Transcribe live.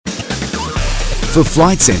For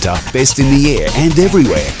Flight Centre, best in the air and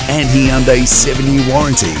everywhere, and Hyundai's 7-year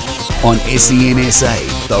warranty. On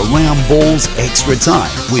SENSA, the round ball's extra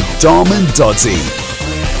time with Dom and Dodsey.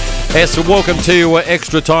 Yes, so welcome to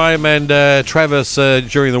Extra Time, and Travis,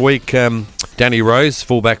 during the week, Danny Rose,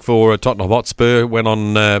 fullback for Tottenham Hotspur, went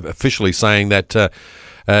on officially saying that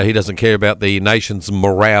he doesn't care about the nation's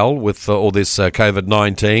morale with all this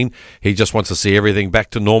COVID-19. He just wants to see everything back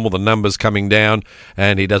to normal, the numbers coming down,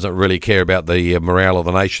 and he doesn't really care about the morale of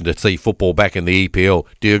the nation to see football back in the EPL.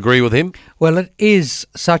 Do you agree with him? Well, it is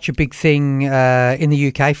such a big thing in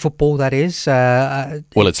the UK, football, that is.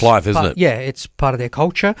 Well, it's life, isn't it? Yeah, it's part of their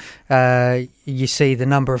culture. You see the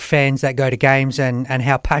number of fans that go to games and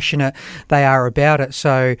how passionate they are about it.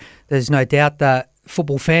 So there's no doubt that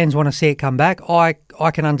football fans want to see it come back. I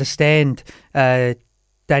can understand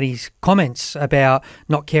Danny's comments about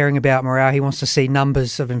not caring about morale. He wants to see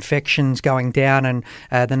numbers of infections going down and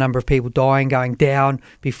the number of people dying going down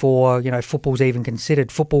before football's even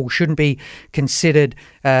considered. Football shouldn't be considered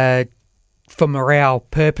for morale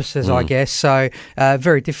purposes, I guess. So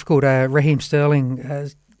very difficult. Raheem Sterling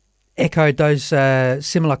echoed those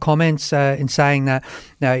similar comments in saying that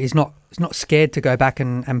he's not scared to go back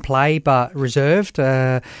and play, but reserved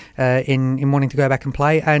in wanting to go back and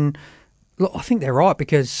play. And look, I think they're right,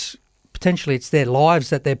 because potentially it's their lives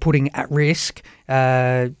that they're putting at risk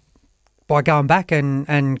by going back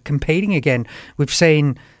and competing again. We've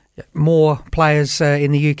seen more players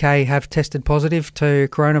in the UK have tested positive to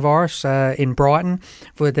coronavirus in Brighton.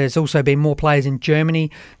 There's also been more players in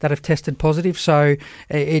Germany that have tested positive. So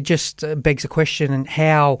it just begs the question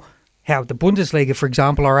how the Bundesliga, for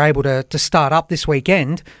example, are able to start up this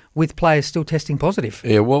weekend with players still testing positive.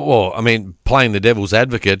 Yeah, well, I mean, playing the devil's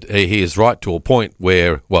advocate, he is right to a point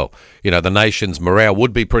where, the nation's morale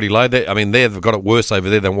would be pretty low. They've got it worse over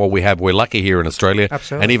there than what we have. We're lucky here in Australia.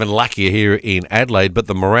 Absolutely. And even luckier here in Adelaide, but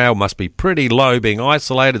the morale must be pretty low, being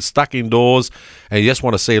isolated, stuck indoors, and you just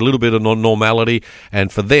want to see a little bit of normality.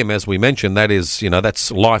 And for them, as we mentioned, that is,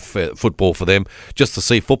 that's life football for them. Just to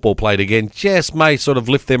see football played again just may sort of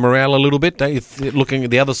lift their morale a little bit, don't you, looking at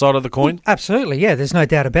the other side of the coin? Absolutely, yeah, there's no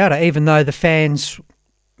doubt about it. Even though the fans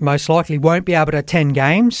most likely won't be able to attend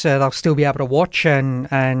games, they'll still be able to watch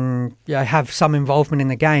and have some involvement in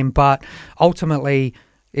the game. But ultimately,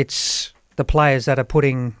 it's the players that are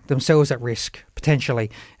putting themselves at risk, potentially.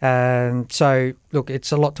 So, look,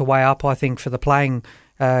 it's a lot to weigh up, I think, for the playing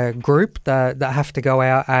group that have to go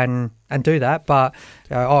out and do that. But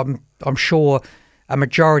I'm sure a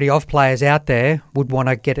majority of players out there would want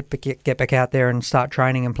to get back out there and start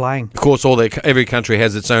training and playing. Of course, every country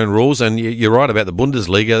has its own rules, and you're right about the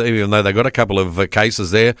Bundesliga. Even though they've got a couple of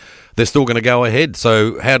cases there, they're still going to go ahead.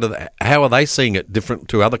 So how are they seeing it different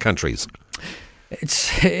to other countries?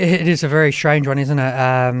 It is a very strange one, isn't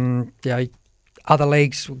it? Other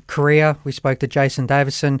leagues, Korea, we spoke to Jason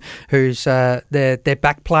Davison, who's they're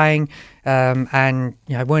back playing, and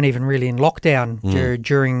weren't even really in lockdown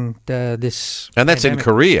during this. And that's pandemic. In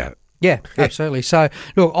Korea. Yeah, absolutely. So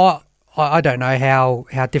look, I don't know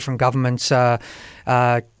how different governments are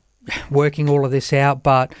working all of this out,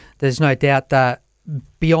 but there's no doubt that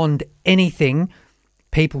beyond anything,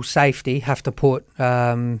 people's safety have to put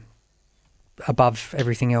above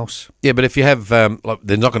everything else. Yeah, but if you have,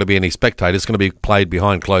 there's not going to be any spectators. It's going to be played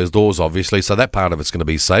behind closed doors, obviously, so that part of it's going to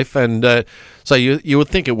be safe. And so you would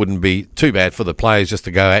think it wouldn't be too bad for the players just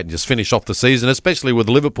to go out and just finish off the season, especially with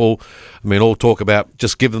Liverpool. I mean, all talk about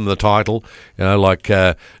just give them the title, no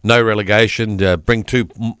relegation, bring two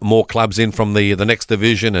more clubs in from the next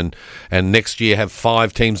division, and next year have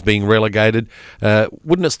 5 teams being relegated.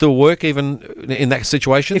 Wouldn't it still work even in that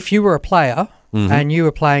situation? If you were a player... Mm-hmm. And you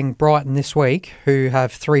were playing Brighton this week, who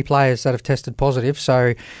have 3 players that have tested positive,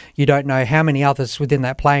 so you don't know how many others within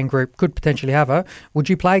that playing group could potentially have it. Would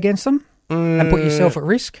you play against them and put yourself at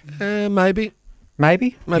risk? Maybe.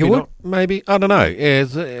 Maybe? Maybe you not. Maybe. I don't know.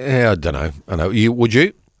 I don't know. I know. Would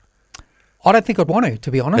you? I don't think I'd want to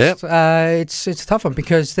be honest. Yep. It's a tough one,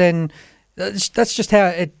 because then that's just how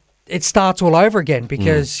it starts all over again,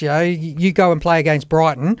 because you go and play against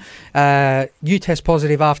Brighton, you test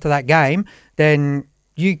positive after that game, then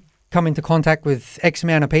you come into contact with X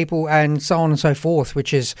amount of people and so on and so forth,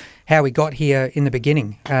 which is how we got here in the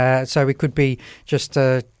beginning. So we could be just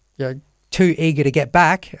too eager to get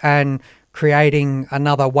back and creating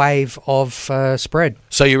another wave of spread.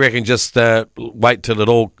 So you reckon just wait till it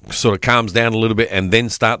all sort of calms down a little bit and then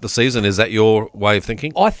start the season? Is that your way of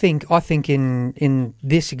thinking? I think in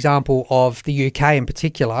this example of the UK in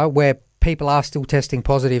particular, where people are still testing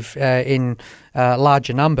positive in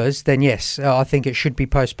larger numbers, then yes, I think it should be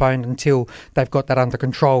postponed until they've got that under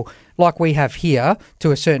control, like we have here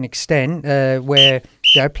to a certain extent, where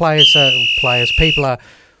people are.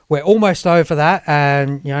 We're almost over that,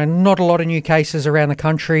 and not a lot of new cases around the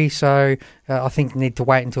country, so I think we need to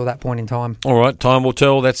wait until that point in time. All right, time will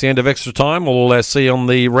tell. That's the end of Extra Time. We'll see you on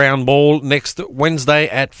the round ball next Wednesday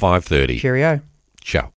at 5:30. Cheerio. Ciao.